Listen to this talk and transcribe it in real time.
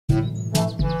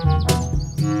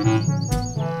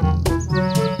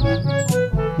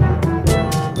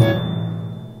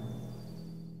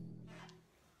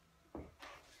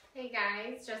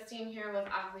it's Justine here with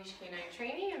Off-Leash Canine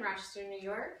Training in Rochester, New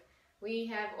York. We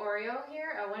have Oreo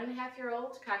here, a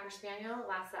 1.5-year-old Cocker Spaniel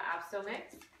Lhasa Apso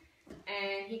mix,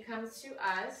 and he comes to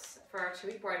us for our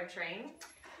 2-week board and train.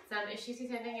 Some issues he's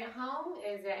having at home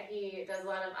is that he does a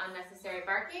lot of unnecessary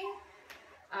barking,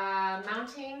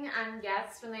 mounting on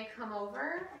guests when they come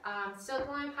over, still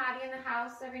going potty in the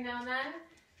house every now and then,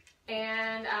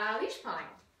 and leash pulling.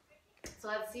 So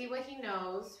let's see what he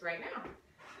knows right now.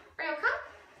 Oreo, come.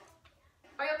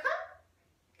 Oreo, come.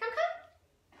 Come, come.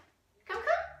 Come,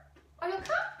 come. Oreo,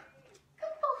 come.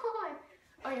 Good boy.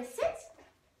 Oreo, sit.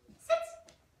 Sit.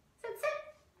 Sit, sit.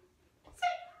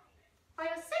 Sit.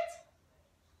 Oreo, sit.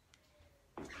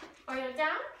 Oreo,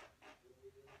 down.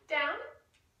 Down.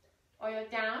 Oreo,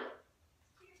 down.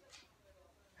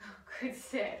 Oh, good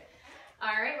sit.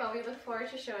 All right, well, we look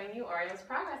forward to showing you Oreo's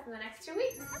progress in the next 2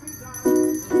 weeks.